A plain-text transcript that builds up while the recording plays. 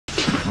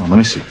on, let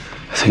me see.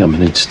 I think I'm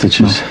gonna need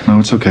stitches. No,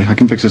 it's okay. I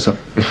can fix this up.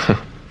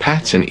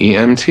 Pat's an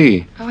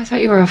EMT. Oh, I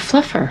thought you were a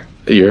fluffer.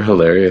 You're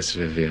hilarious,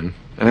 Vivian.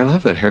 And I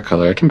love that hair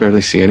color. I can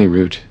barely see any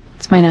root.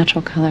 It's my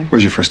natural color.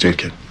 Where's your first aid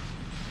kit?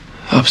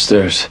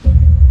 Upstairs.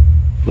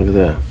 Look at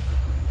that.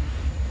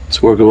 It's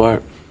a work of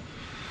art.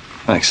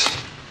 Thanks.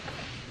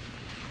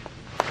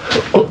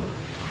 What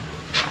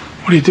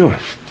are you doing?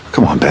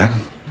 Come on, Ben.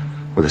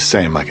 We're the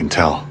same, I can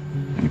tell.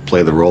 You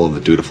play the role of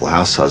the dutiful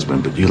house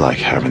husband, but you like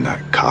having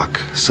that cock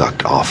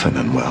sucked often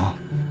and well.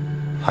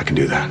 I can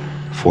do that.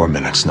 4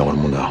 minutes, no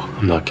one will know.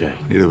 I'm not gay.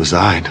 Neither was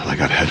I until I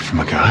got head from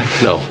a guy.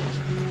 No.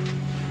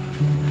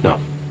 No.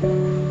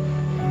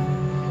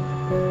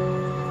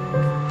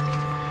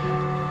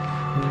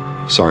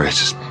 Sorry, it's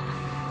just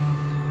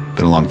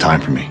been a long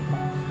time for me.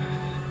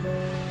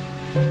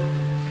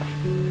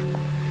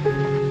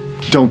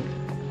 Don't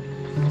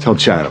tell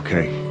Chad,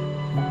 okay?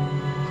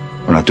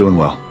 We're not doing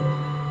well.